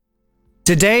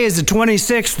Today is the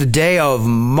 26th day of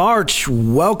March.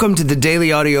 Welcome to the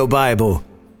Daily Audio Bible.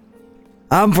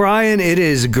 I'm Brian. It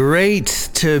is great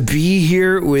to be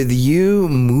here with you,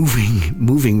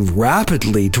 moving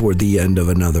rapidly toward the end of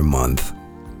another month.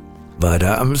 But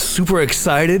I'm super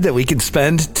excited that we can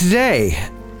spend today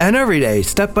and every day,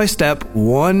 step by step,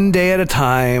 one day at a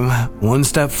time, one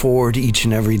step forward each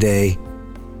and every day,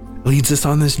 leads us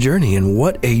on this journey. And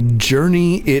what a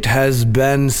journey it has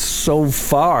been so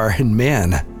far. And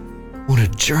man, what a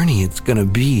journey it's going to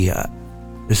be.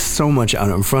 There's so much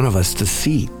out in front of us to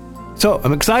see. So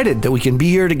I'm excited that we can be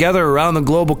here together around the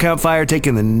global campfire,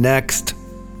 taking the next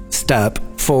step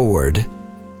forward.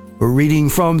 We're reading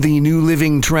from the New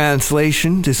Living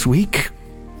Translation this week,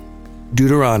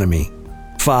 Deuteronomy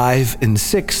 5 and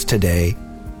 6 today.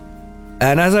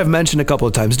 And as I've mentioned a couple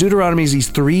of times, Deuteronomy is these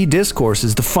three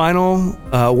discourses, the final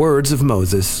words of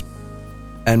Moses.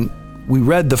 And we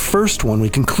read the first one, we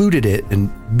concluded it,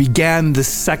 and began the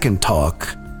second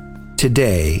talk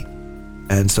today.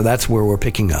 And so that's where we're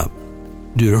picking up,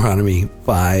 Deuteronomy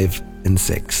 5 and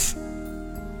 6.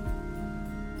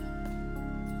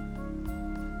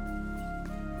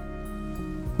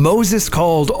 Moses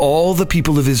called all the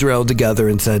people of Israel together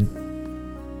and said,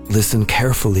 "Listen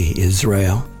carefully,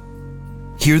 Israel.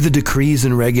 Hear the decrees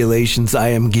and regulations I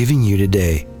am giving you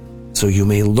today, so you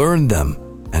may learn them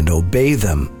and obey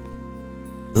them.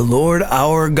 The Lord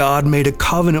our God made a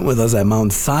covenant with us at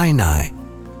Mount Sinai.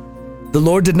 The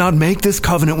Lord did not make this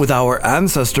covenant with our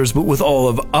ancestors, but with all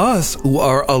of us who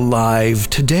are alive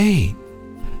today.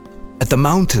 At the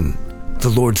mountain, the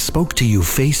Lord spoke to you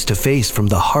face to face from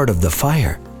the heart of the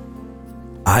fire.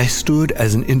 I stood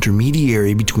as an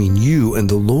intermediary between you and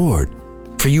the Lord,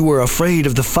 for you were afraid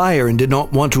of the fire and did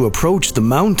not want to approach the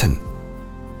mountain.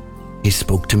 He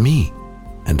spoke to me,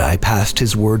 and I passed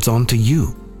his words on to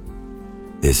you.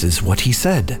 This is what he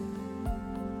said.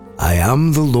 I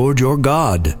am the Lord your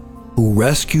God, who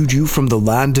rescued you from the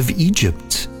land of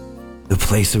Egypt, the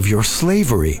place of your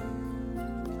slavery.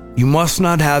 You must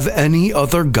not have any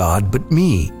other God but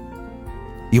me.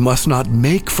 You must not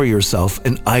make for yourself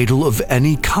an idol of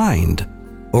any kind,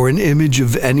 or an image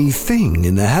of anything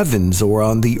in the heavens or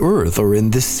on the earth or in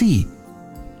the sea.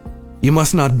 You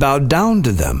must not bow down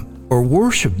to them or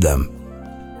worship them.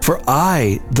 For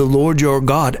I, the Lord your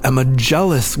God, am a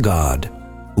jealous God,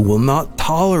 who will not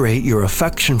tolerate your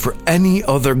affection for any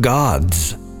other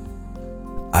gods.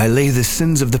 I lay the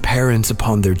sins of the parents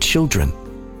upon their children.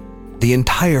 The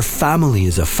entire family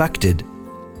is affected,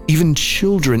 even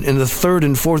children in the third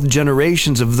and fourth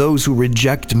generations of those who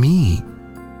reject me.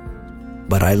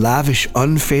 But I lavish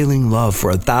unfailing love for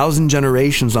 1,000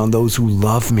 generations on those who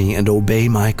love me and obey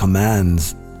my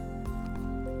commands.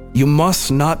 You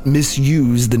must not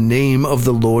misuse the name of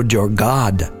the Lord your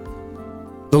God.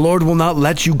 The Lord will not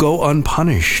let you go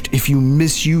unpunished if you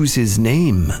misuse his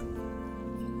name.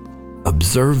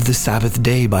 Observe the Sabbath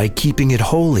day by keeping it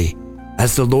holy,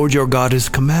 as the Lord your God has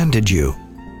commanded you.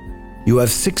 You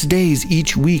have 6 days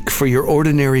each week for your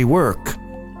ordinary work,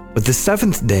 but the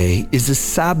seventh day is a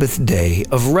Sabbath day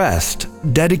of rest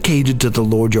dedicated to the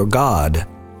Lord your God.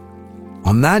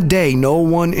 On that day, no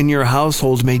one in your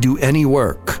household may do any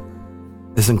work.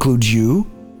 This includes you,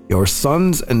 your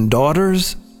sons and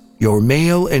daughters, your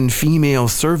male and female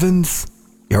servants,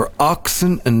 your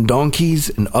oxen and donkeys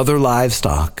and other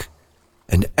livestock,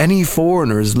 and any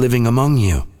foreigners living among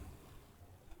you.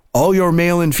 All your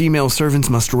male and female servants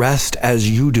must rest as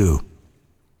you do.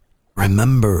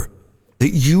 Remember that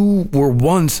you were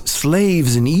once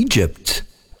slaves in Egypt,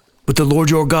 but the Lord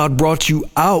your God brought you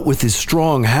out with his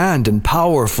strong hand and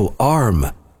powerful arm.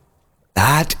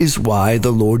 That is why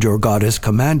the Lord your God has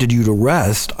commanded you to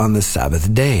rest on the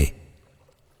Sabbath day.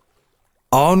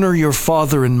 Honor your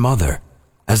father and mother,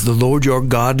 as the Lord your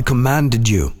God commanded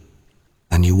you,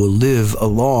 and you will live a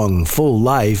long, full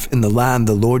life in the land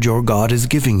the Lord your God is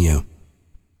giving you.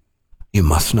 You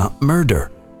must not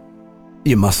murder.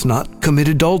 You must not commit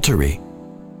adultery.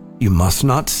 You must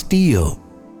not steal.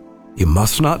 You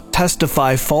must not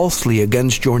testify falsely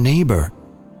against your neighbor.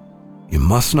 You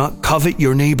must not covet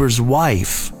your neighbor's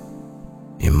wife.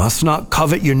 You must not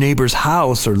covet your neighbor's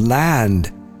house or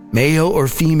land, male or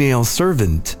female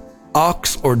servant,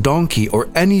 ox or donkey, or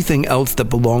anything else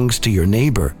that belongs to your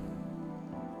neighbor.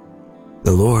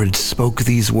 The Lord spoke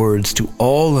these words to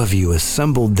all of you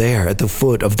assembled there at the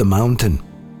foot of the mountain.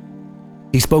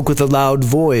 He spoke with a loud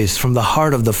voice from the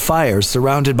heart of the fire,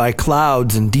 surrounded by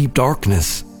clouds and deep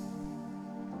darkness.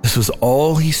 This was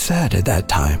all he said at that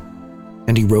time,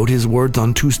 and he wrote his words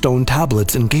on 2 stone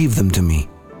tablets and gave them to me.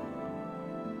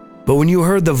 But when you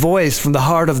heard the voice from the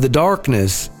heart of the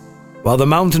darkness, while the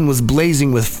mountain was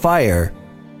blazing with fire,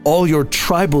 all your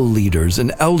tribal leaders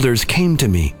and elders came to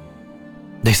me.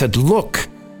 They said, "Look,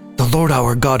 the Lord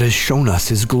our God has shown us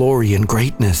his glory and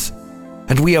greatness,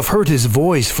 and we have heard his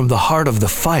voice from the heart of the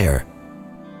fire.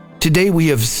 Today we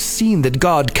have seen that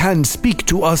God can speak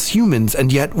to us humans,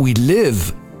 and yet we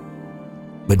live.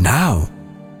 But now,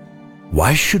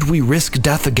 why should we risk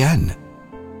death again?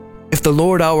 If the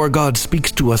Lord our God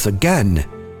speaks to us again,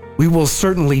 we will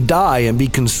certainly die and be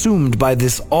consumed by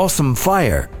this awesome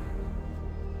fire.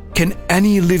 Can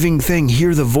any living thing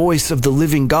hear the voice of the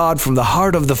living God from the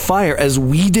heart of the fire as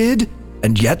we did,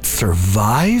 and yet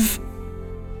survive?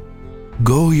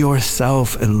 Go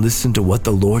yourself and listen to what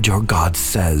the Lord your God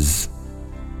says.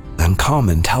 Then come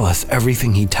and tell us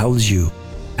everything he tells you,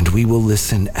 and we will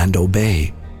listen and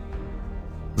obey."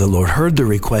 The Lord heard the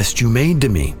request you made to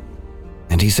me,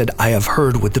 and he said, "I have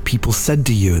heard what the people said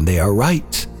to you, and they are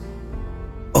right.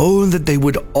 Oh, that they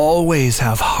would always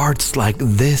have hearts like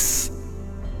this,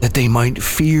 that they might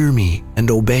fear me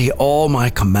and obey all my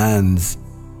commands.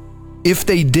 If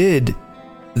they did,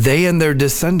 they and their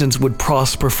descendants would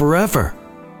prosper forever.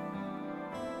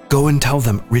 Go and tell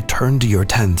them, return to your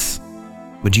tents.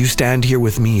 Would you stand here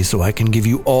with me so I can give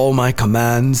you all my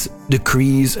commands,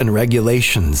 decrees, and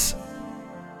regulations?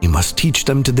 You must teach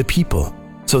them to the people,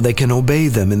 so they can obey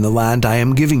them in the land I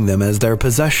am giving them as their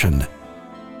possession."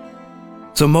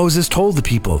 So Moses told the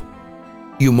people,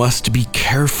 "You must be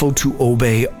careful to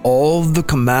obey all the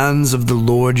commands of the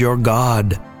Lord your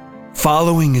God,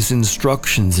 following his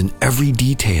instructions in every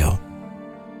detail.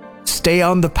 Stay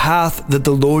on the path that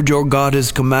the Lord your God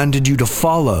has commanded you to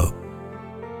follow.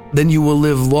 Then you will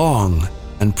live long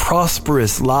and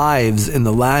prosperous lives in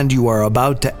the land you are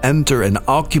about to enter and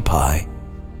occupy.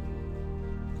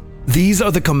 These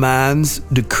are the commands,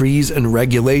 decrees, and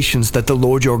regulations that the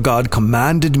Lord your God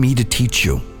commanded me to teach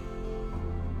you.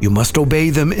 You must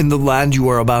obey them in the land you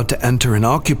are about to enter and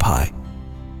occupy,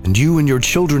 and you and your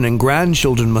children and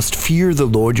grandchildren must fear the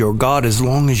Lord your God as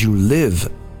long as you live.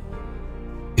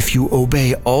 If you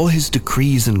obey all his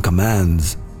decrees and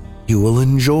commands, you will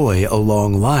enjoy a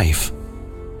long life.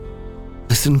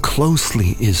 Listen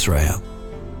closely, Israel,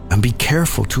 and be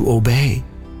careful to obey.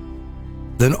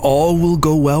 Then all will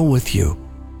go well with you,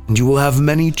 and you will have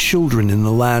many children in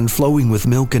the land flowing with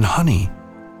milk and honey,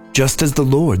 just as the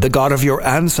Lord, the God of your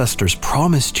ancestors,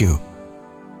 promised you.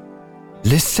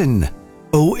 Listen,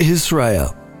 O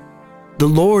Israel, the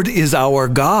Lord is our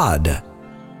God,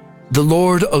 the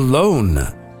Lord alone.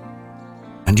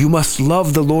 And you must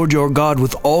love the Lord your God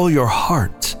with all your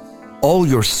heart, all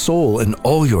your soul, and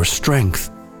all your strength.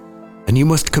 And you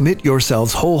must commit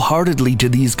yourselves wholeheartedly to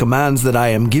these commands that I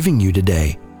am giving you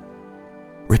today.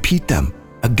 Repeat them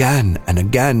again and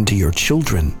again to your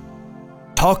children.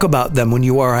 Talk about them when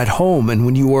you are at home and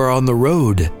when you are on the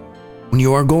road, when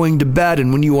you are going to bed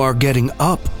and when you are getting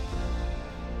up.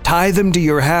 Tie them to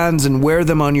your hands and wear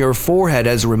them on your forehead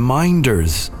as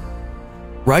reminders.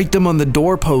 Write them on the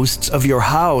doorposts of your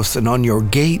house and on your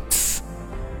gates.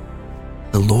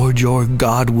 The Lord your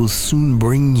God will soon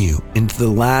bring you into the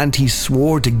land he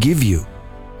swore to give you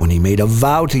when he made a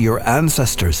vow to your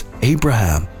ancestors,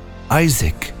 Abraham,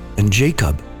 Isaac, and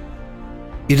Jacob.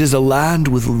 It is a land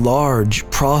with large,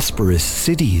 prosperous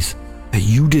cities that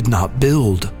you did not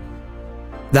build.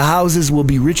 The houses will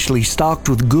be richly stocked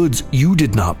with goods you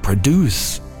did not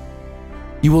produce.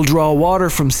 You will draw water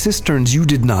from cisterns you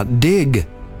did not dig,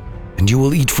 and you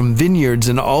will eat from vineyards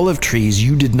and olive trees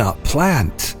you did not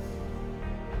plant.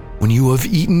 When you have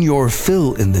eaten your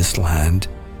fill in this land,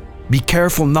 be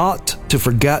careful not to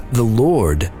forget the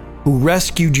Lord, who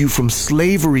rescued you from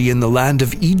slavery in the land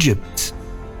of Egypt.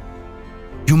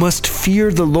 You must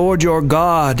fear the Lord your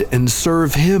God and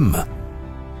serve him.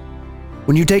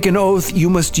 When you take an oath, you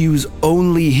must use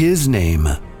only his name.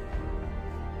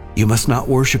 You must not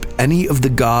worship any of the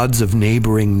gods of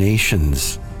neighboring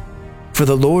nations. For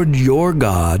the Lord your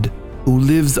God, who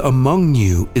lives among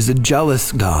you, is a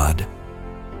jealous God.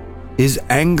 His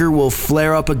anger will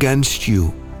flare up against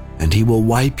you, and he will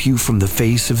wipe you from the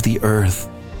face of the earth.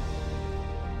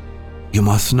 You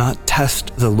must not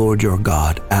test the Lord your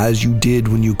God as you did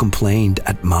when you complained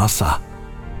at Massah.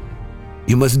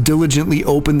 You must diligently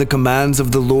open the commands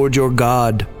of the Lord your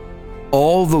God,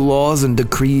 all the laws and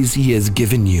decrees he has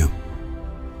given you.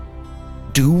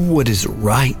 Do what is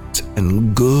right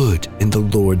and good in the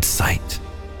Lord's sight,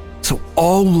 so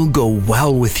all will go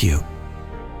well with you.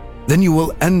 Then you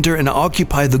will enter and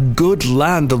occupy the good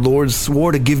land the Lord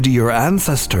swore to give to your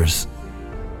ancestors.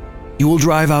 You will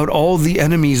drive out all the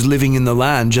enemies living in the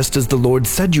land, just as the Lord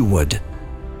said you would.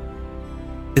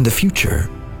 In the future,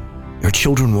 Your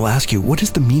children will ask you, what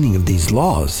is the meaning of these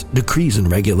laws, decrees,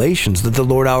 and regulations that the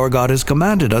Lord our God has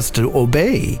commanded us to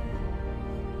obey?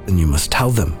 Then you must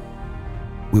tell them,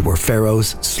 we were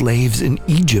Pharaoh's slaves in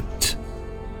Egypt,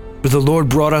 but the Lord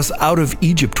brought us out of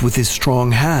Egypt with his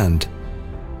strong hand.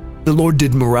 The Lord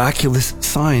did miraculous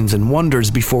signs and wonders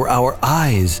before our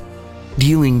eyes,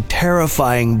 dealing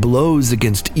terrifying blows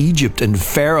against Egypt and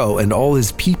Pharaoh and all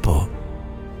his people.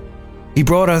 He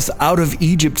brought us out of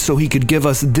Egypt so he could give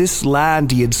us this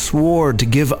land he had sworn to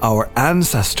give our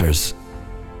ancestors.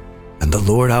 And the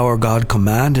Lord our God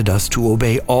commanded us to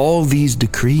obey all these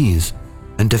decrees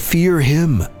and to fear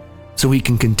him so he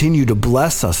can continue to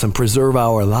bless us and preserve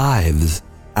our lives,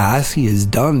 as he has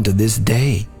done to this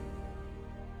day.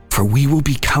 For we will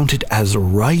be counted as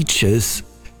righteous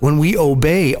when we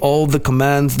obey all the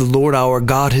commands the Lord our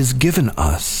God has given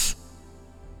us.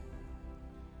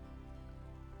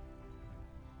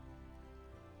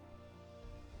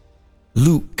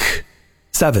 Luke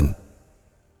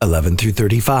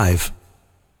 7:11-35.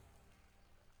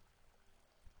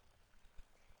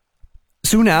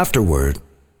 Soon afterward,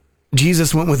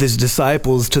 Jesus went with his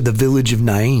disciples to the village of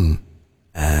Nain,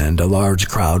 and a large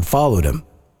crowd followed him.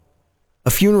 A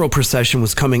funeral procession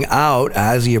was coming out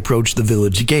as he approached the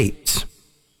village gates.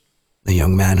 The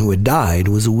young man who had died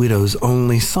was a widow's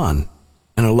only son,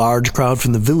 and a large crowd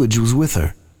from the village was with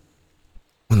her.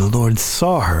 When the Lord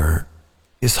saw her,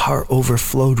 his heart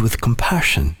overflowed with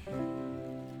compassion.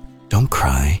 "Don't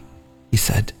cry," he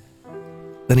said.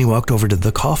 Then he walked over to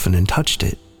the coffin and touched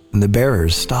it, and the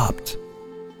bearers stopped.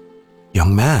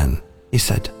 "Young man," he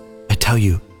said, "I tell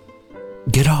you,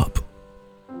 get up."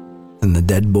 Then the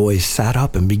dead boy sat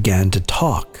up and began to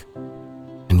talk,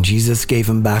 and Jesus gave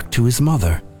him back to his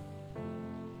mother.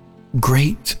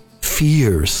 Great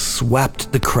fear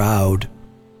swept the crowd,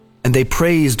 and they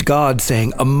praised God,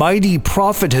 saying, "A mighty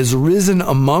prophet has risen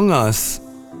among us,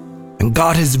 and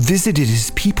God has visited his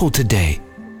people today."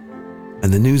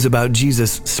 And the news about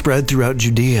Jesus spread throughout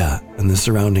Judea and the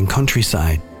surrounding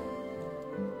countryside.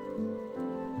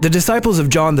 The disciples of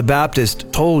John the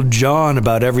Baptist told John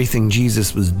about everything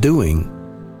Jesus was doing.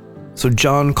 So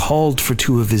John called for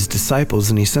 2 of his disciples,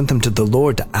 and he sent them to the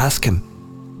Lord to ask him,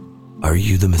 "Are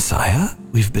you the Messiah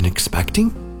we've been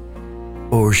expecting?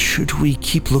 Or should we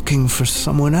keep looking for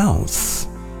someone else?"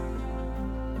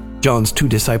 John's 2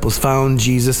 disciples found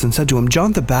Jesus and said to him,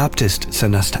 "John the Baptist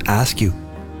sent us to ask you,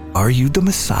 are you the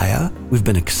Messiah we've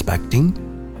been expecting?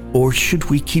 Or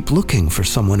should we keep looking for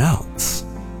someone else?"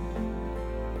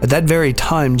 At that very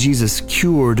time, Jesus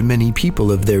cured many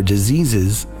people of their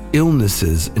diseases,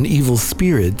 illnesses, and evil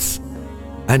spirits,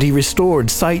 and he restored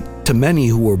sight to many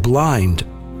who were blind.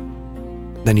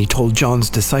 Then he told John's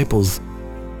disciples,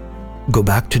 "Go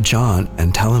back to John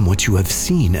and tell him what you have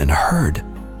seen and heard.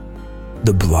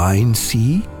 The blind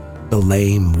see, the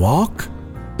lame walk,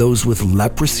 those with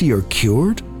leprosy are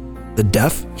cured, the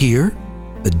deaf hear,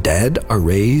 the dead are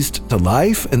raised to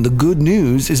life, and the good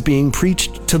news is being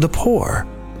preached to the poor."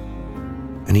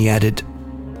 And he added,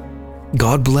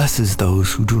 "God blesses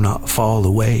those who do not fall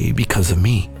away because of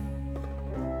me."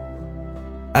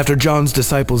 After John's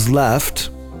disciples left,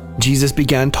 Jesus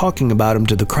began talking about him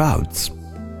to the crowds.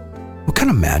 "What kind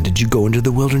of man did you go into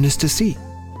the wilderness to see?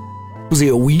 Was he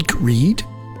a weak reed,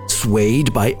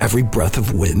 swayed by every breath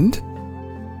of wind?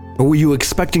 Or were you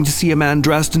expecting to see a man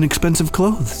dressed in expensive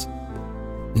clothes?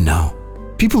 No,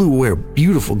 people who wear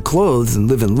beautiful clothes and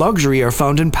live in luxury are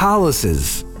found in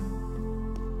palaces.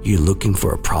 You looking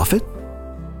for a prophet?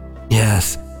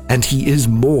 Yes, and he is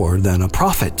more than a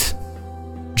prophet.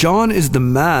 John is the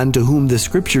man to whom the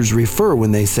scriptures refer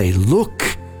when they say,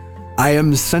 'Look, I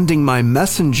am sending my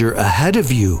messenger ahead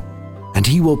of you, and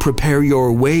he will prepare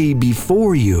your way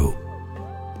before you.'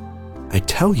 I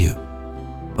tell you,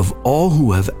 of all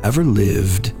who have ever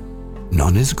lived,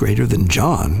 none is greater than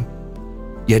John,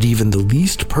 yet even the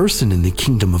least person in the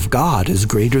kingdom of God is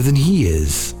greater than he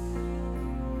is."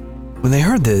 When they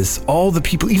heard this, all the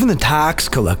people, even the tax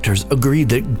collectors, agreed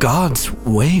that God's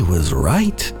way was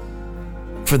right,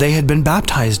 for they had been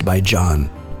baptized by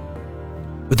John.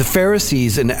 But the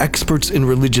Pharisees and experts in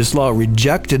religious law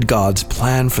rejected God's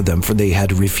plan for them, for they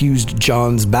had refused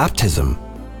John's baptism.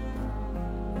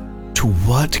 "To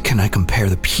what can I compare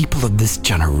the people of this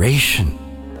generation?"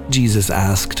 Jesus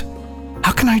asked.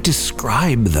 "How can I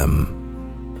describe them?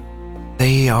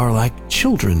 They are like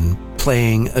children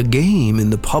playing a game in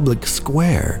the public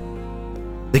square.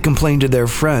 They complained to their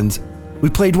friends, 'We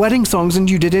played wedding songs and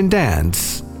you didn't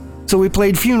dance. So we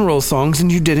played funeral songs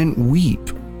and you didn't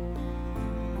weep.'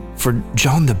 For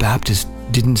John the Baptist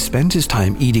didn't spend his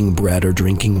time eating bread or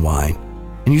drinking wine,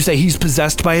 and you say he's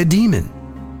possessed by a demon.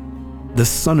 The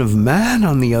Son of Man,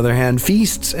 on the other hand,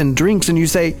 feasts and drinks, and you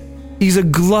say, he's a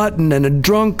glutton and a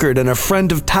drunkard and a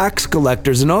friend of tax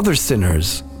collectors and other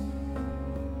sinners.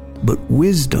 But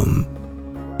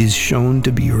wisdom is shown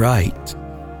to be right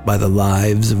by the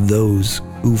lives of those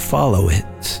who follow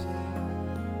it.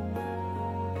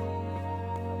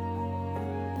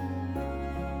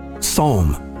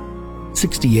 Psalm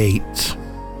 68,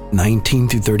 19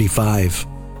 through 35.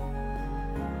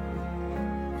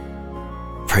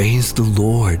 Praise the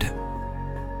Lord.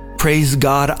 Praise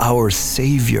God our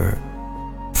Savior.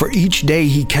 For each day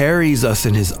he carries us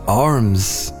in his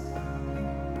arms.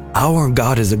 Our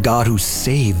God is a God who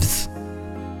saves.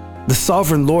 The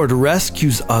sovereign Lord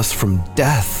rescues us from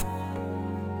death.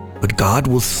 But God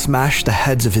will smash the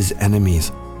heads of his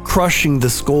enemies, crushing the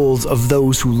skulls of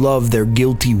those who love their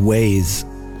guilty ways.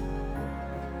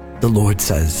 The Lord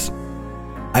says,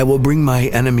 I will bring my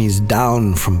enemies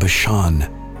down from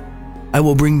Bashan. I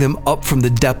will bring them up from the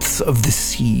depths of the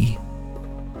sea.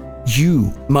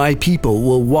 You, my people,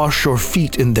 will wash your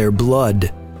feet in their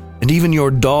blood, and even your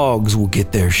dogs will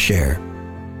get their share.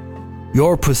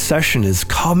 Your procession is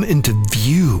come into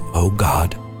view, O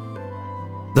God.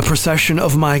 The procession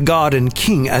of my God and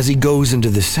King as he goes into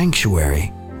the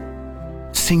sanctuary.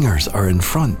 Singers are in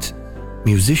front,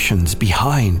 musicians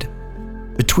behind.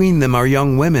 Between them are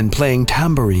young women playing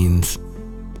tambourines.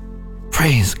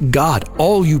 Praise God,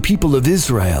 all you people of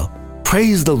Israel.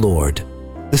 Praise the Lord,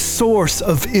 the source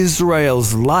of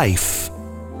Israel's life.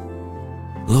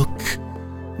 Look,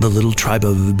 the little tribe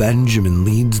of Benjamin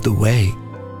leads the way.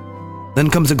 Then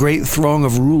comes a great throng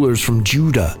of rulers from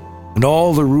Judah and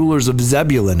all the rulers of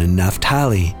Zebulun and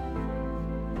Naphtali.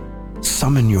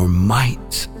 Summon your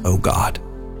might, O God.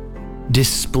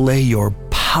 Display your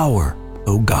power,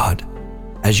 O God,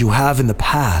 as you have in the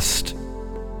past.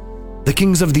 The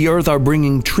kings of the earth are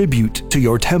bringing tribute to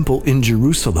your temple in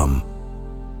Jerusalem.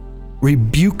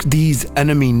 Rebuke these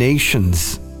enemy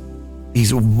nations,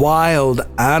 these wild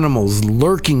animals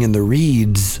lurking in the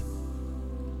reeds,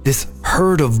 this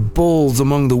herd of bulls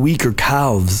among the weaker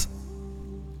calves.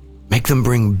 Make them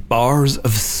bring bars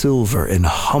of silver in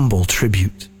humble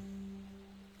tribute.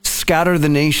 Scatter the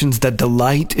nations that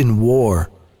delight in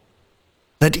war.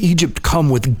 Let Egypt come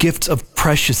with gifts of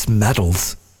precious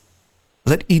metals.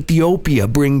 Let Ethiopia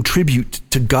bring tribute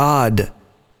to God.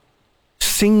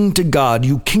 Sing to God,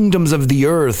 you kingdoms of the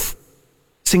earth.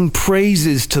 Sing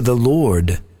praises to the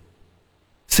Lord.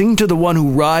 Sing to the one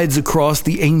who rides across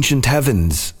the ancient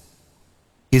heavens,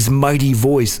 his mighty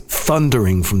voice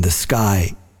thundering from the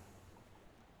sky.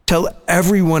 Tell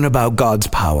everyone about God's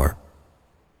power.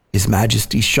 His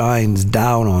majesty shines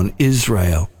down on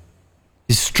Israel.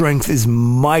 His strength is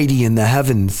mighty in the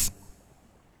heavens.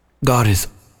 God is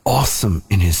awesome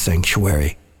in his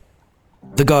sanctuary.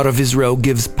 The God of Israel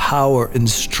gives power and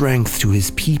strength to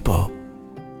his people.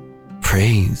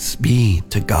 Praise be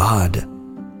to God.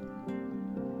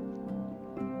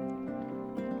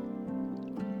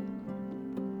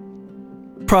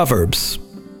 Proverbs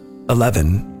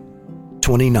 11,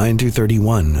 29 through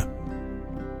 31.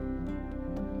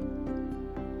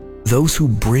 Those who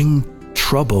bring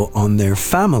trouble on their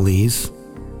families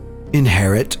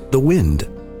inherit the wind.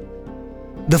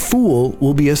 The fool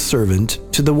will be a servant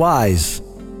to the wise.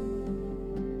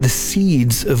 The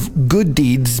seeds of good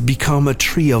deeds become a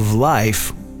tree of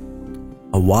life.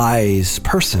 A wise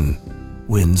person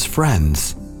wins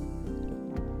friends.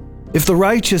 If the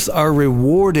righteous are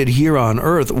rewarded here on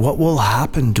earth, what will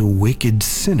happen to wicked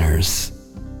sinners?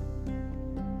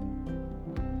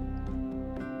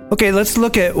 Okay, let's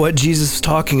look at what Jesus is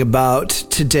talking about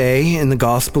today in the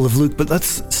Gospel of Luke, but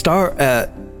let's start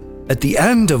at the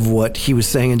end of what he was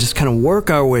saying and just kind of work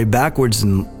our way backwards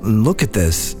and look at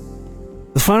this.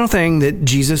 The final thing that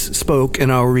Jesus spoke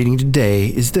in our reading today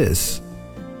is this: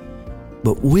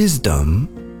 but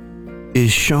wisdom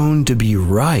is shown to be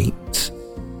right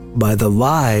by the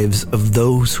lives of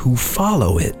those who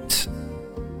follow it.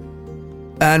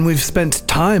 And we've spent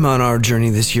time on our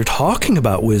journey this year talking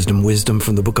about wisdom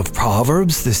from the book of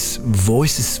Proverbs, this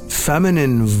voice, this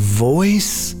feminine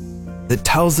voice that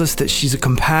tells us that she's a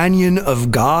companion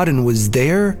of God and was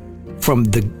there from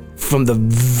the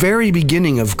very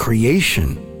beginning of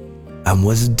creation and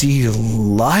was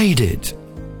delighted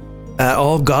at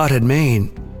all God had made.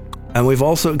 And we've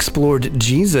also explored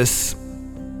Jesus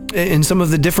in some of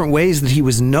the different ways that he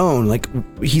was known. Like,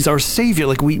 he's our savior.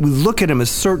 Like, we look at him a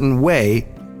certain way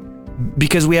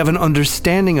because we have an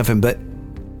understanding of him. But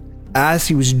as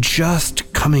he was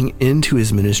just coming into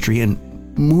his ministry and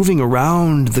moving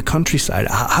around the countryside,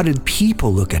 how did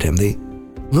people look at him? They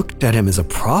looked at him as a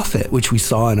prophet, which we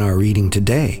saw in our reading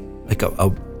today, like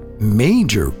a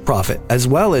major prophet, as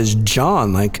well as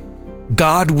John. Like,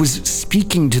 God was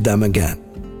speaking to them again.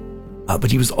 But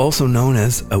he was also known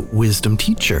as a wisdom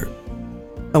teacher.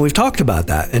 And we've talked about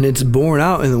that, and it's borne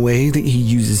out in the way that he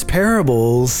uses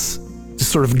parables to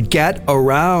sort of get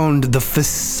around the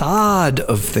facade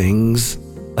of things,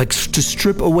 like to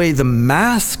strip away the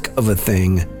mask of a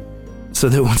thing so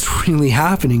that what's really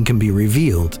happening can be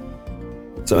revealed.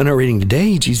 So in our reading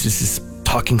today, Jesus is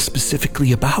talking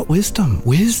specifically about wisdom.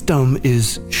 Wisdom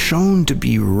is shown to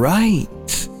be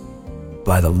right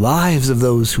by the lives of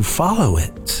those who follow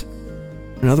it.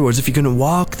 In other words, if you're going to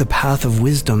walk the path of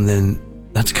wisdom, then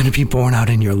that's going to be borne out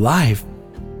in your life.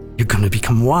 You're going to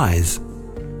become wise,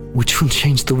 which will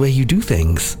change the way you do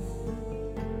things.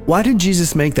 Why did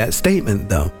Jesus make that statement,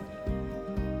 though?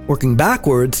 Working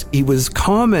backwards, he was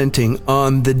commenting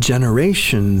on the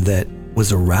generation that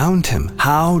was around him.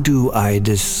 How do I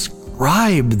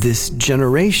describe this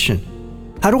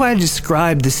generation? How do I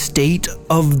describe the state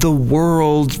of the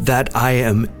world that I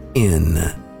am in?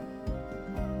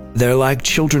 They're like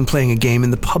children playing a game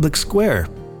in the public square.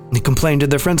 They complain to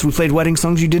their friends, we played wedding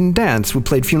songs, you didn't dance. We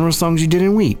played funeral songs, you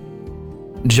didn't weep.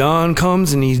 John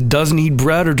comes and he doesn't eat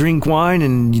bread or drink wine,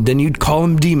 and then you'd call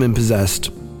him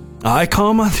demon-possessed. I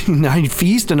come and I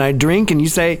feast and I drink, and you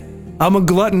say, I'm a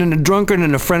glutton and a drunkard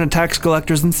and a friend of tax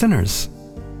collectors and sinners.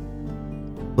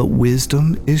 But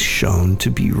wisdom is shown to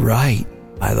be right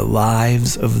by the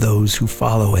lives of those who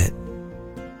follow it.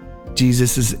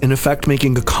 Jesus is in effect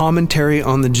making a commentary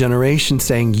on the generation,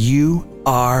 saying, you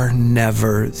are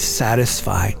never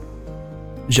satisfied.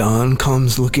 John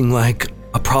comes looking like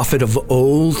a prophet of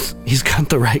old. He's got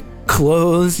the right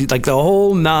clothes, like the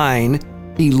whole nine.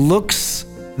 He looks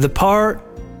the part.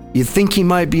 You think he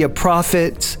might be a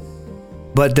prophet,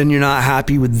 but then you're not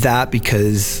happy with that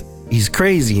because he's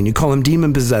crazy and you call him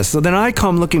demon-possessed. So then I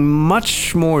come looking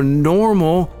much more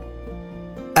normal,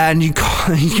 and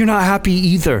you're not happy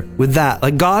either with that.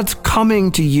 Like, God's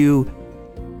coming to you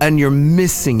and you're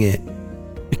missing it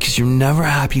because you're never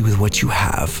happy with what you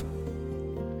have.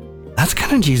 That's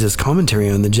kind of Jesus' commentary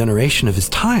on the generation of his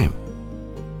time.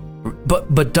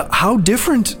 But how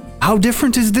different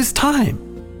is this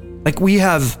time? Like, we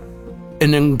have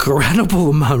an incredible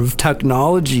amount of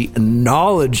technology and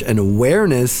knowledge and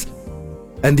awareness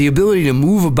and the ability to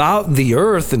move about the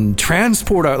earth and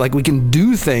transport our, like, we can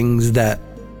do things that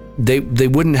they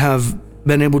wouldn't have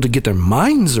been able to get their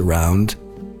minds around.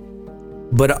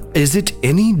 But is it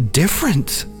any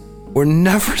different? We're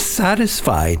never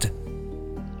satisfied.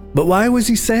 But why was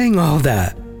he saying all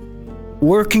that?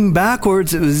 Working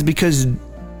backwards, it was because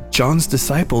John's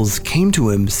disciples came to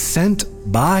him, sent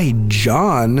by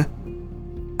John,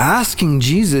 asking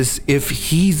Jesus if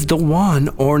he's the one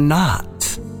or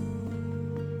not.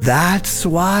 That's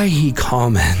why he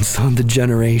comments on the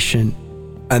generation,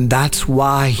 and that's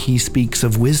why he speaks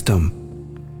of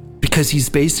wisdom. Because he's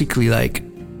basically like,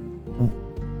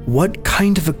 what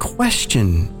kind of a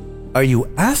question are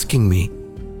you asking me?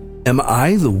 Am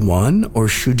I the one, or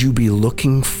should you be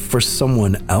looking for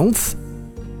someone else?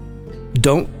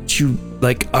 Don't you,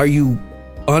 are you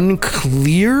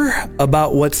unclear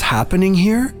about what's happening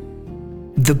here?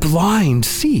 The blind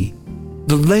see,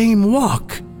 the lame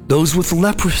walk, those with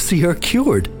leprosy are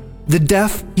cured, the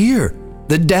deaf hear,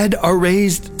 the dead are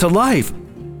raised to life,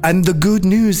 and the good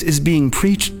news is being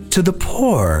preached to the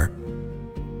poor.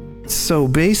 So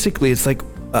basically, it's like,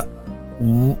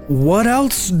 what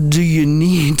else do you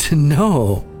need to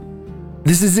know?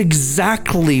 This is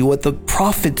exactly what the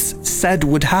prophets said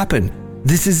would happen.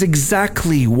 This is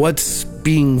exactly what's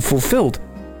being fulfilled.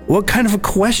 What kind of a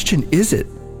question is it?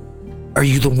 Are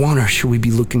you the one, or should we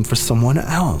be looking for someone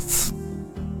else?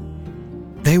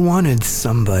 They wanted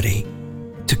somebody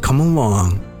to come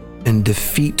along and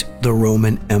defeat the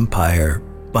Roman Empire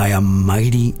by a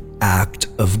mighty act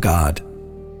of God.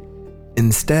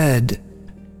 Instead,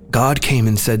 God came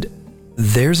and said,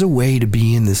 there's a way to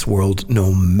be in this world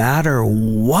no matter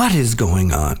what is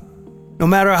going on, no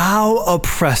matter how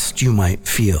oppressed you might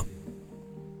feel.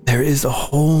 There is a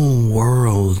whole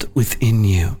world within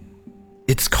you.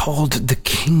 It's called the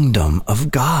kingdom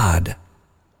of God.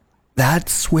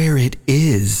 That's where it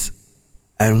is.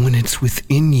 And when it's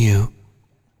within you,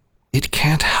 it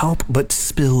can't help but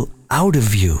spill out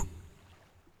of you.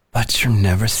 But you're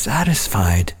never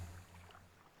satisfied.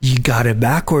 You got it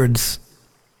backwards.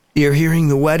 You're hearing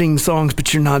the wedding songs,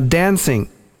 but you're not dancing.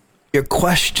 You're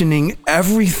questioning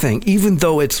everything, even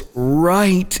though it's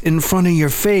right in front of your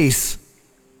face.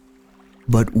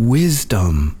 But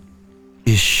wisdom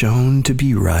is shown to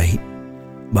be right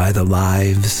by the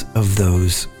lives of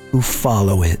those who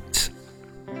follow it.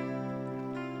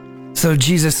 So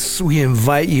Jesus, we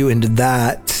invite you into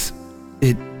that.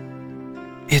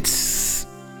 it's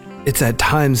at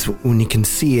times when you can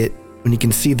see it, when you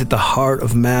can see that the heart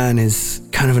of man is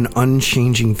kind of an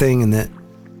unchanging thing, and that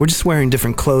we're just wearing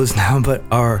different clothes now, but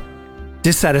our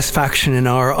dissatisfaction and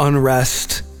our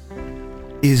unrest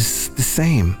is the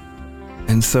same.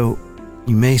 And so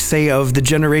you may say of the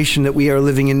generation that we are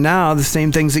living in now the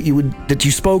same things that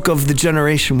you spoke of the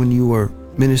generation when you were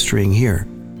ministering here.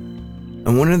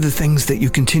 And one of the things that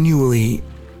you continually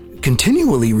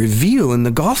reveal in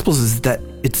the Gospels is that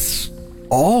it's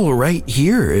all right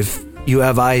here if you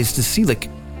have eyes to see. Like,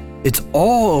 it's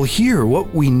all here.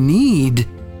 What we need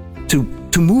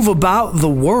to move about the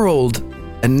world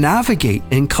and navigate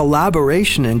in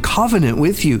collaboration and covenant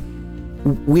with you,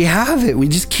 we have it. We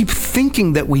just keep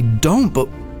thinking that we don't, but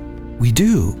we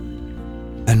do.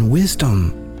 And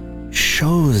wisdom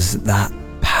shows that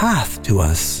path to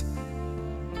us.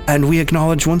 And we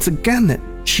acknowledge once again that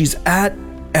she's at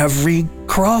every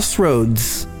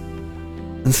crossroads.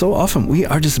 And so often we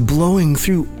are just blowing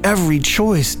through every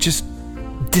choice, just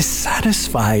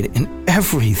dissatisfied in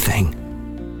everything,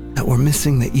 that we're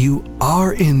missing that you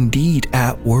are indeed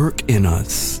at work in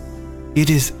us. It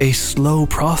is a slow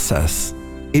process.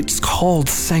 It's called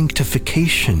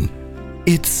sanctification.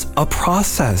 It's a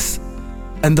process.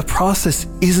 And the process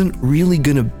isn't really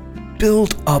going to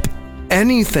build up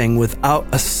anything without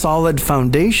a solid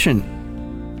foundation.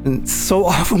 And so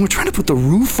often we're trying to put the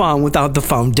roof on without the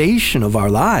foundation of our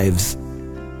lives.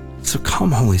 So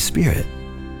come, Holy Spirit.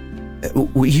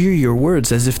 We hear your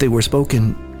words as if they were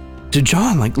spoken to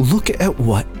John. Like, look at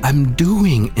what I'm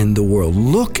doing in the world.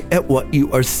 Look at what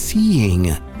you are seeing.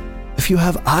 If you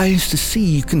have eyes to see,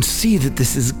 you can see that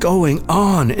this is going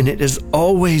on, and it has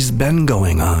always been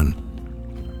going on.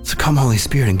 So come, Holy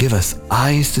Spirit, and give us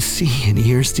eyes to see and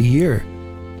ears to hear.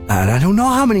 And I don't know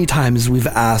how many times we've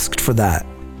asked for that.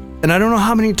 And I don't know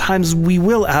how many times we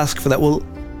will ask for that. We'll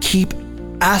keep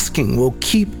asking. We'll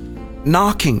keep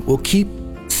knocking. We'll keep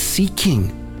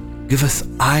seeking. Give us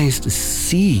eyes to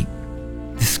see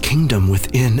this kingdom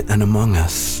within and among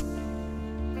us.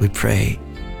 We pray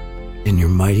in your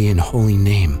mighty and holy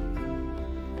name.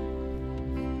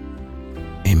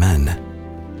 Amen.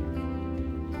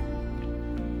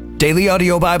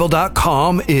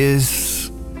 DailyAudioBible.com is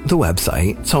the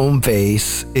website. It's home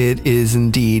base. It is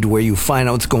indeed where you find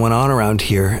out what's going on around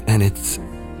here. And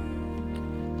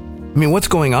what's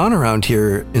going on around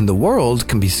here in the world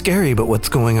can be scary, but what's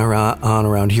going on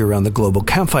around here around the global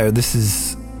campfire, this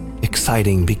is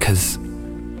exciting because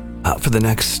for the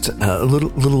next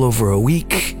little over a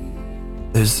week,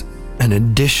 there's an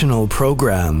additional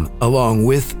program along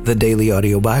with the Daily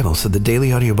Audio Bible. So the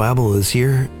Daily Audio Bible is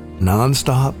here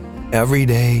nonstop, every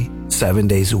day, 7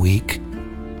 days a week.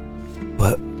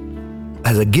 But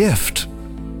as a gift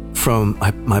from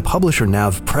my publisher,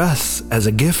 Nav Press, as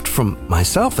a gift from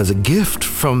myself, as a gift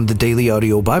from the Daily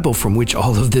Audio Bible from which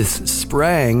all of this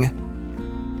sprang,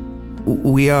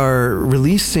 we are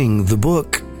releasing the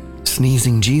book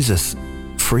Sneezing Jesus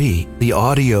free, the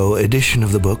audio edition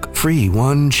of the book free,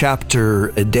 1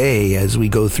 chapter a day as we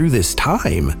go through this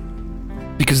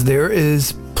time, because there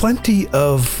is plenty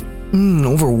of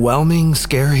overwhelming,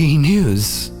 scary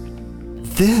news.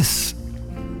 This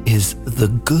is the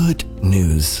good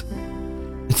news.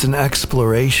 It's an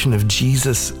exploration of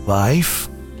Jesus' life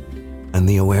and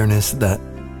the awareness that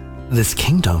this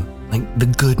kingdom, like the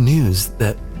good news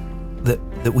that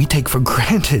we take for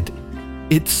granted,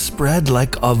 it spread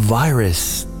like a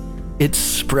virus. It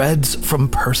spreads from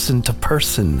person to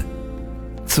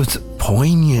person. So it's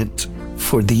poignant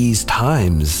for these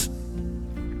times.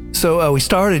 So we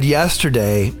started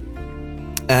yesterday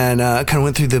and kind of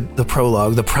went through the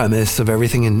prologue, the premise of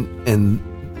everything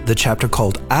in the chapter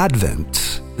called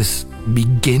Advent, this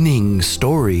beginning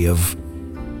story of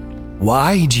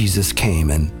why Jesus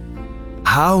came and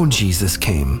how Jesus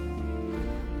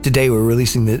came. Today we're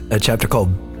releasing a chapter called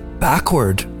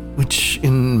Backward, which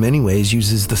in many ways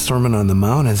uses the Sermon on the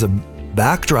Mount as a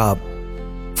backdrop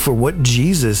for what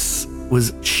Jesus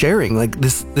was sharing, like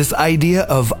this idea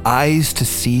of eyes to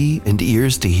see and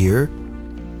ears to hear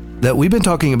that we've been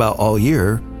talking about all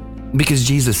year, because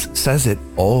Jesus says it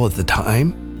all of the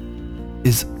time,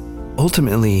 is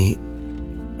ultimately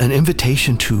an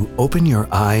invitation to open your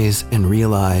eyes and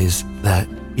realize that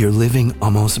you're living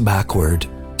almost backward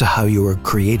to how you were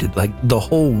created. Like the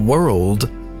whole world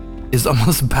is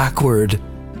almost backward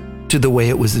to the way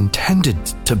it was intended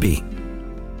to be.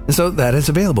 And so that is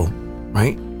available,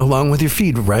 right? Along with your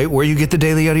feed, right? Where you get the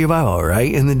Daily Audio Bible,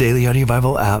 right? In the Daily Audio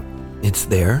Bible app, it's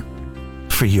there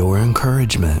for your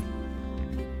encouragement.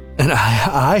 And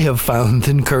I have found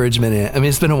encouragement in it. I mean,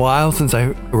 it's been a while since I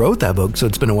wrote that book, so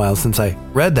it's been a while since I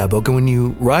read that book. And when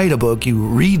you write a book, you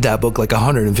read that book like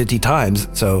 150 times.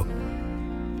 So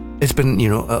it's been,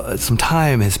 some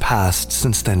time has passed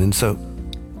since then. And so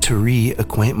to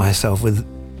reacquaint myself with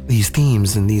these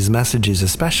themes and these messages,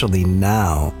 especially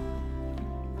now,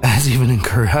 has even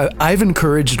I've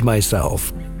encouraged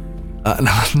myself,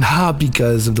 not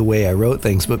because of the way I wrote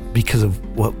things, but because of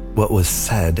what was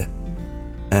said.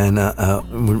 And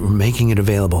we're making it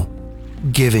available,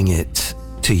 giving it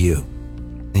to you.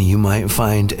 And you might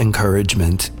find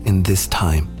encouragement in this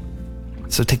time.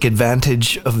 So take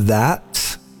advantage of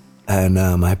that. And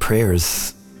my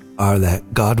prayers are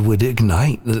that God would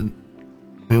ignite. I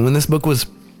mean, when this book was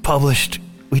published,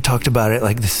 we talked about it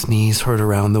like the sneeze heard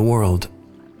around the world.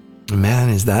 Man,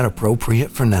 is that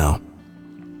appropriate for now?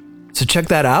 So check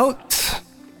that out.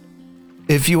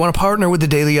 If you want to partner with the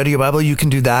Daily Audio Bible, you can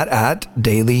do that at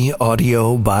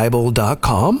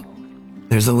dailyaudiobible.com.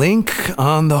 There's a link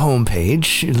on the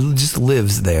homepage. It just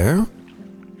lives there.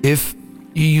 If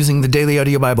you're using the Daily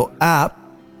Audio Bible app,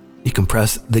 you can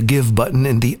press the Give button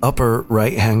in the upper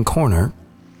right-hand corner.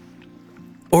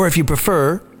 Or if you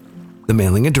prefer, the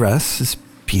mailing address is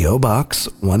P.O. Box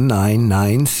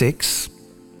 1996,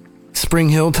 Spring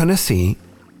Hill, Tennessee,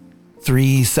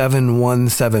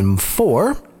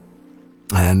 37174.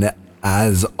 And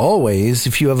as always,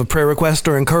 if you have a prayer request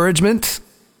or encouragement,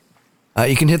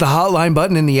 you can hit the hotline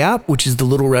button in the app, which is the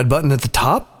little red button at the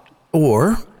top,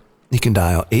 or you can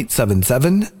dial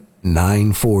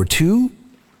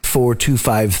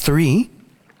 877-942-4253.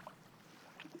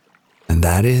 And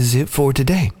that is it for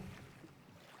today.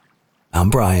 I'm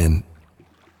Brian.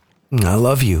 I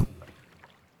love you.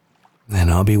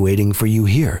 And I'll be waiting for you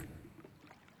here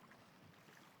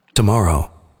tomorrow.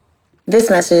 This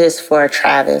message is for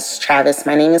Travis. Travis,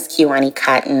 my name is Kiwani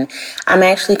Cotton. I'm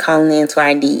actually calling in to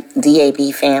our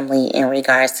DAB family in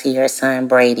regards to your son,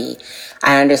 Brady.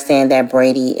 I understand that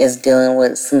Brady is dealing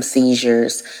with some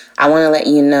seizures. I want to let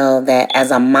you know that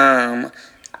as a mom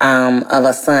of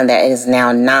a son that is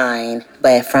now 9,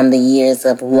 but from the years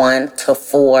of 1 to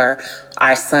 4,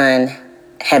 our son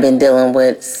had been dealing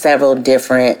with several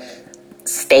different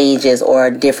stages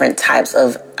or different types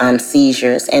of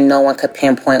seizures, and no one could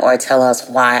pinpoint or tell us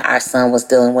why our son was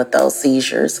dealing with those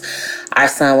seizures. Our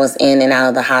son was in and out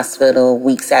of the hospital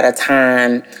weeks at a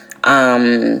time,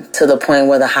 to the point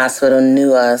where the hospital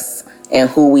knew us and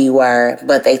who we were,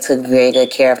 but they took very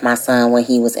good care of my son when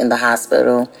he was in the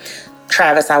hospital.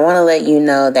 Travis, I want to let you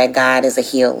know that God is a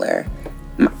healer.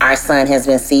 Our son has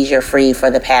been seizure-free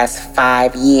for the past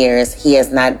 5 years. He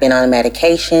has not been on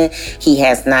medication. He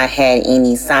has not had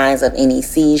any signs of any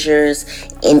seizures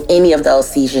in any of those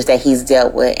seizures that he's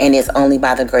dealt with, and it's only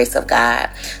by the grace of God.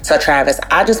 So, Travis,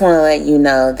 I just want to let you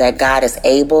know that God is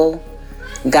able.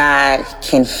 God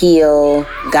can heal.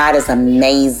 God is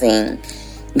amazing.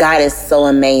 God is so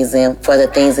amazing for the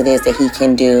things it is that he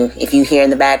can do. If you hear in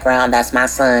the background, that's my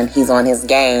son. He's on his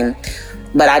game.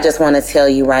 But I just want to tell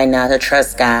you right now to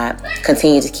trust God.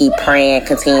 Continue to keep praying.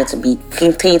 Continue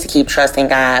to keep trusting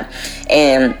God.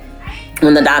 And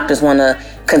when the doctors want to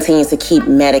continue to keep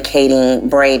medicating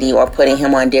Brady or putting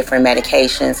him on different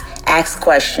medications, ask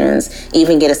questions,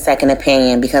 even get a second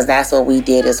opinion, because that's what we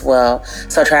did as well.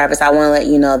 So, Travis, I want to let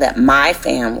you know that my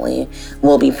family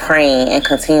will be praying and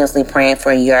continuously praying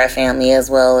for your family as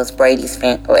well as Brady's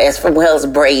family, as well as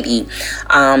Brady,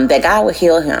 that God will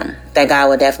heal him, that God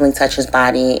will definitely touch his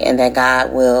body, and that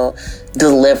God will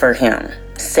deliver him,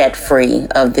 set free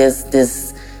of this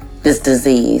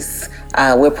disease.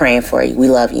 We're praying for you. We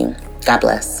love you. God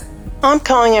bless. I'm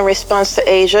calling in response to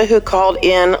Asia, who called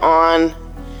in on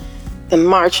the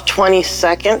March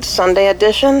 22nd Sunday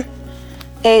edition.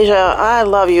 Asia, I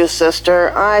love you,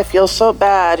 sister. I feel so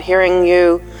bad hearing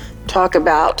you talk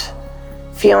about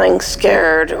feeling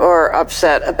scared or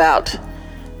upset about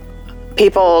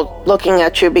people looking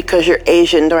at you because you're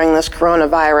Asian during this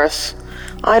coronavirus.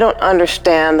 I don't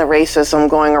understand the racism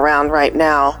going around right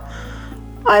now.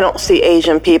 I don't see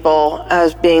Asian people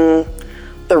as being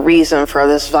the reason for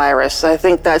this virus. I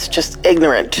think that's just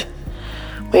ignorant.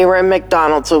 We were in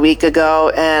McDonald's a week ago,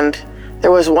 and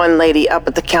there was one lady up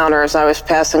at the counter as I was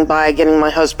passing by getting my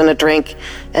husband a drink,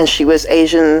 and she was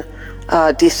Asian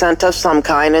descent of some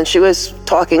kind, and she was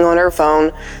talking on her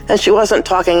phone, and she wasn't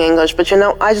talking English, but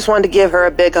I just wanted to give her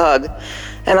a big hug.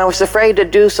 And I was afraid to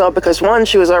do so because 1,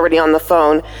 she was already on the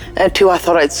phone, and 2, I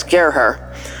thought I'd scare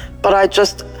her. But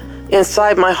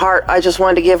inside my heart, I just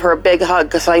wanted to give her a big hug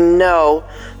because I know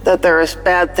that there is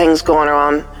bad things going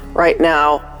on right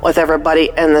now with everybody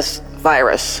in this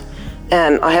virus.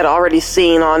 And I had already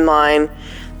seen online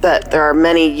that there are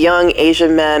many young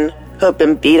Asian men who have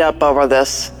been beat up over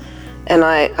this. And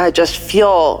I just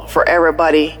feel for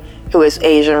everybody who is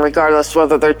Asian, regardless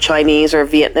whether they're Chinese or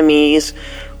Vietnamese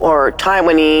or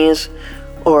Taiwanese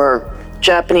or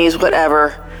Japanese,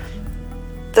 whatever.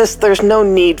 There's no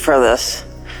need for this.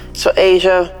 So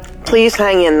Asia, please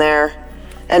hang in there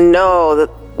and know that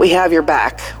we have your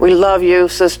back. We love you,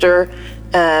 sister,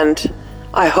 and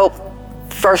I hope,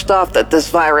 first off, that this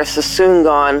virus is soon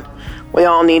gone. We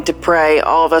all need to pray.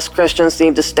 All of us Christians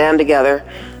need to stand together.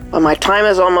 But my time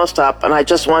is almost up, and I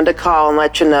just wanted to call and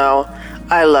let you know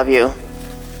I love you.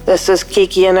 This is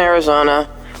Kiki in Arizona,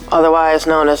 otherwise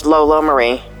known as Lolo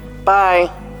Marie.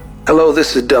 Bye. Hello,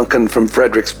 this is Duncan from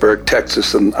Fredericksburg,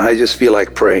 Texas, and I just feel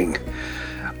like praying.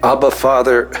 Abba,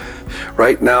 Father,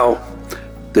 right now,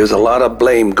 there's a lot of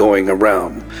blame going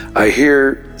around. I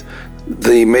hear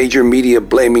the major media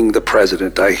blaming the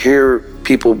president. I hear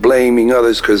people blaming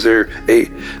others because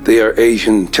they are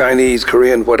Asian, Chinese,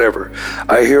 Korean, whatever.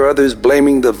 I hear others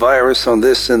blaming the virus on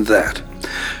this and that.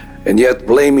 And yet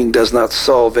blaming does not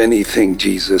solve anything,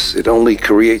 Jesus. It only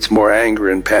creates more anger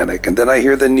and panic. And then I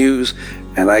hear the news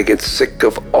and I get sick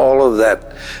of all of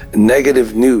that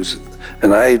negative news.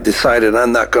 And I decided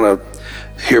I'm not going to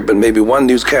hear but maybe one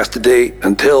newscast a day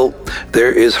until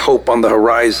there is hope on the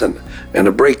horizon and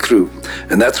a breakthrough.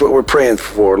 And that's what we're praying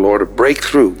for, Lord, a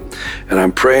breakthrough. And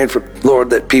I'm praying for, Lord,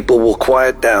 that people will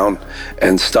quiet down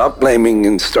and stop blaming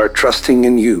and start trusting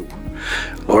in you.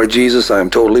 Lord Jesus, I'm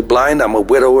totally blind. I'm a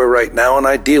widower right now, and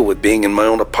I deal with being in my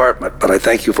own apartment. But I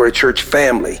thank you for a church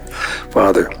family,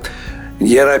 Father. And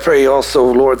yet I pray also,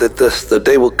 Lord, that the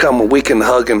day will come when we can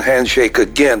hug and handshake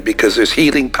again, because there's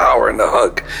healing power in the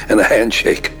hug and the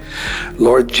handshake.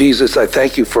 Lord Jesus, I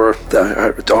thank you for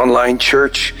the online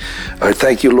church. I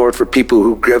thank you, Lord, for people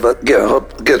who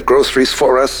get groceries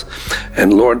for us.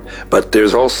 And Lord, but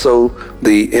there's also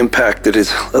the impact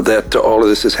that all of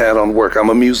this has had on work. I'm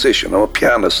a musician, I'm a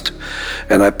pianist,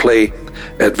 and I play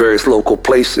at various local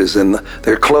places, and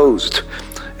they're closed.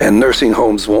 And nursing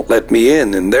homes won't let me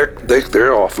in, and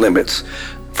they're off limits.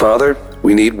 Father,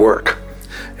 we need work.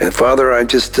 And Father, I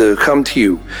just come to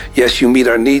you. Yes, you meet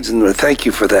our needs, and I thank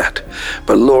you for that.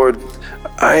 But Lord,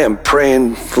 I am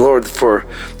praying, Lord, for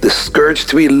the scourge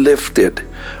to be lifted,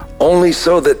 only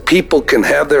so that people can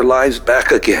have their lives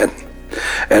back again,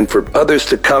 and for others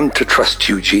to come to trust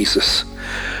you, Jesus.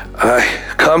 I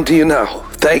come to you now.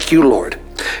 Thank you, Lord.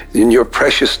 In your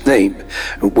precious name,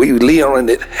 we lean on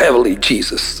it heavily,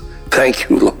 Jesus. Thank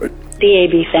you, Lord.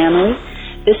 DAB family,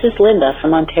 this is Linda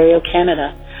from Ontario,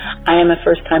 Canada. I am a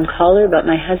first-time caller, but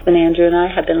my husband Andrew and I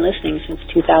have been listening since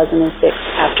 2006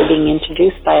 after being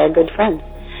introduced by our good friends.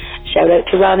 Shout out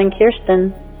to Ron and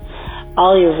Kirsten.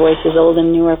 All your voices, old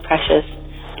and new, are precious.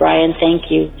 Brian,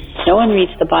 thank you. No one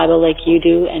reads the Bible like you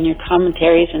do, and your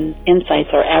commentaries and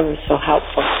insights are ever so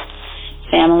helpful.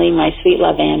 Family, my sweet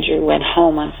love Andrew went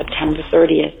home on September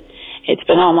 30th. It's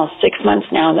been almost 6 months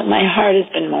now that my heart has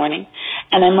been mourning,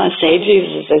 and I must say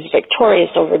Jesus is victorious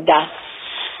over death.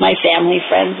 My family,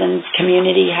 friends, and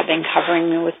community have been covering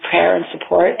me with prayer and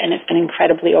support, and it's been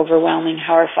incredibly overwhelming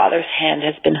how our Father's hand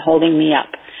has been holding me up.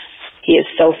 He is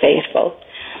so faithful.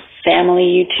 Family,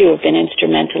 you too have been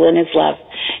instrumental in His love.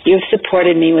 You have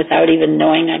supported me without even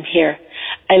knowing I'm here.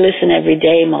 I listen every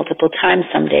day, multiple times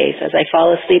some days, as I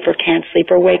fall asleep or can't sleep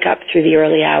or wake up through the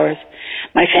early hours.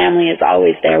 My family is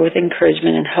always there with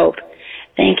encouragement and hope.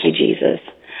 Thank you, Jesus.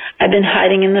 I've been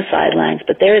hiding in the sidelines,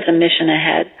 but there is a mission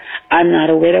ahead. I'm not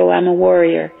a widow, I'm a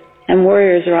warrior, and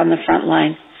warriors are on the front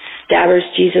line. Dabbers,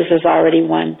 Jesus has already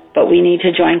won, but we need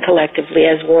to join collectively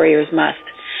as warriors must.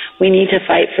 We need to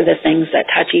fight for the things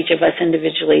that touch each of us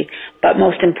individually, but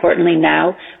most importantly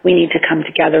now, we need to come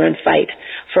together and fight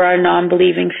for our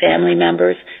non-believing family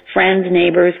members, friends,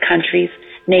 neighbors, countries,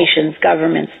 nations,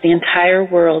 governments, the entire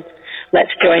world.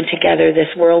 Let's join together this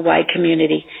worldwide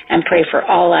community and pray for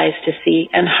all eyes to see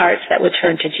and hearts that would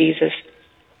turn to Jesus.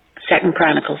 2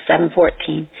 Chronicles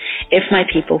 7:14. If my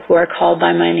people who are called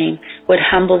by my name would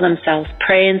humble themselves,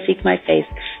 pray and seek my face,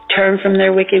 turn from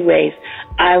their wicked ways,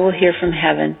 I will hear from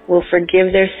heaven, will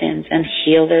forgive their sins and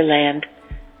heal their land.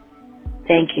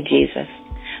 Thank you, Jesus.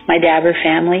 My Dabber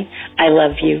family, I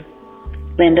love you.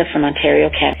 Linda from Ontario,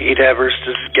 Canada. Hey Dabbers,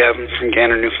 this is Gavin from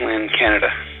Gander, Newfoundland, Canada.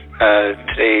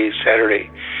 Today is Saturday,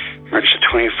 March the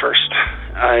 21st.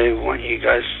 I want you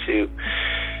guys to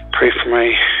pray for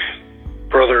my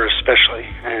brother especially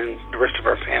and the rest of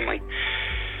our family.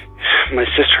 My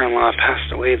sister-in-law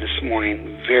passed away this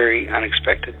morning, very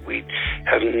unexpected. We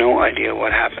have no idea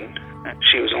what happened.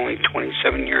 She was only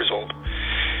 27 years old.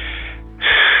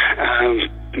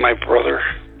 My brother,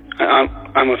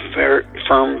 I'm a very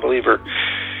firm believer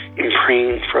and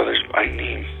praying for others by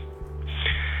name.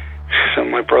 So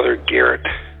my brother Garrett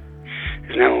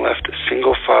is now left a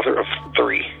single father of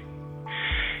 3.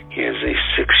 He has a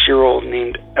 6-year-old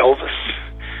named Elvis,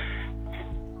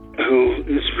 who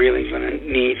is really going to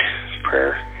need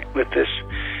prayer with this.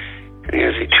 And he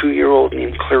has a 2-year-old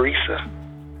named Clarissa,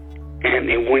 and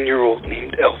a 1-year-old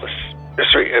named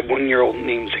a 1-year-old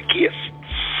named Zacchaeus.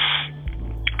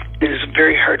 It is a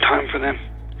very hard time for them.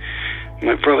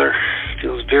 My brother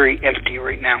feels very empty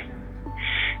right now.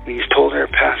 And he's told our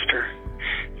pastor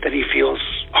that he feels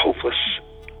hopeless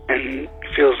and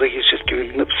feels like he's just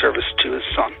giving lip service to his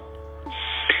son.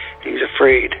 And he's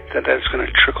afraid that that's going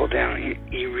to trickle down.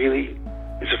 He really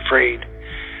is afraid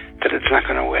that it's not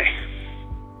going to away.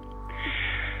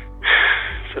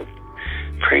 So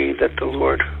pray that the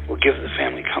Lord will give the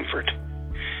family comfort.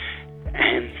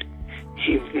 And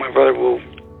my brother will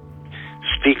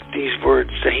speak these words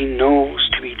that he knows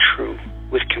to be true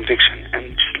with conviction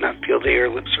and just not feel they are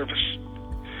lip service.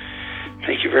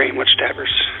 Thank you very much,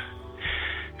 Davers.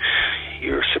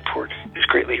 Your support is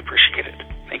greatly appreciated.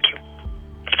 Thank you.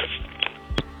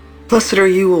 Blessed are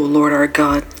you, O Lord our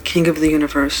God, King of the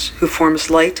universe, who forms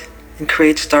light and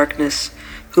creates darkness,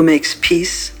 who makes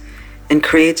peace and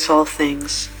creates all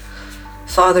things.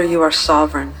 Father, you are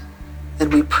sovereign,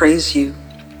 and we praise you,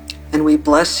 and we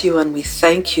bless you, and we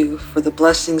thank you for the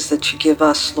blessings that you give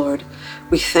us, Lord.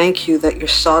 We thank you that your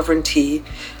sovereignty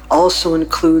also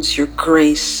includes your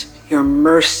grace, your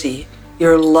mercy,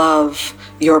 your love,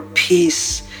 your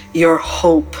peace, your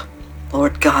hope,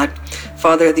 Lord God.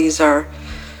 Father, these are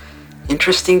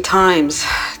interesting times,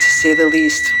 to say the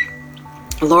least.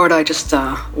 Lord, I just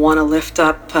want to lift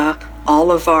up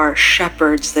all of our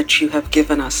shepherds that you have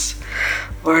given us.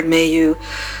 Lord, may you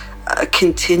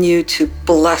continue to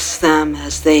bless them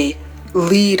as they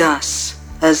lead us,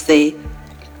 as they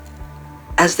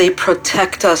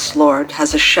protect us, Lord,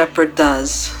 as a shepherd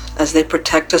does, as they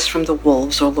protect us from the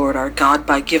wolves, O Lord our God,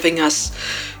 by giving us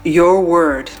your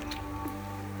word.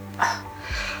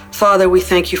 Father, we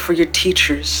thank you for your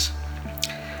teachers.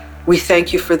 We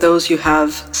thank you for those you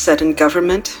have set in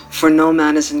government, for no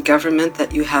man is in government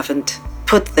that you haven't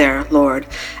put there, Lord.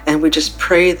 And we just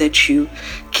pray that you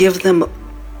give them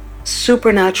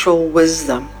supernatural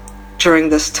wisdom during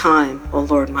this time, oh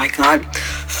Lord my God.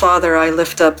 Father, I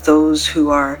lift up those who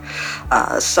are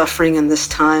suffering in this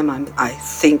time. I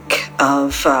think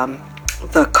of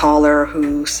the caller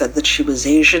who said that she was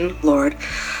Asian. Lord,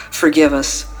 forgive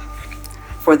us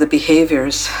for the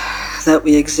behaviors that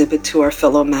we exhibit to our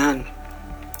fellow man.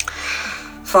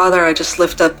 Father, I just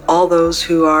lift up all those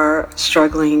who are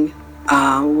struggling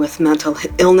with mental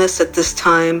illness at this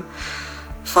time.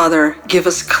 Father, give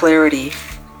us clarity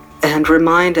and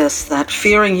remind us that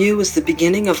fearing you is the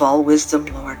beginning of all wisdom,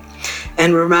 Lord.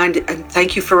 And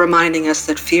thank you for reminding us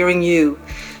that fearing you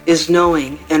is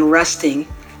knowing and resting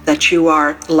that you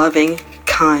are loving,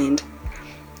 kind,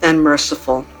 and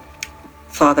merciful.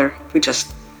 Father, we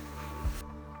just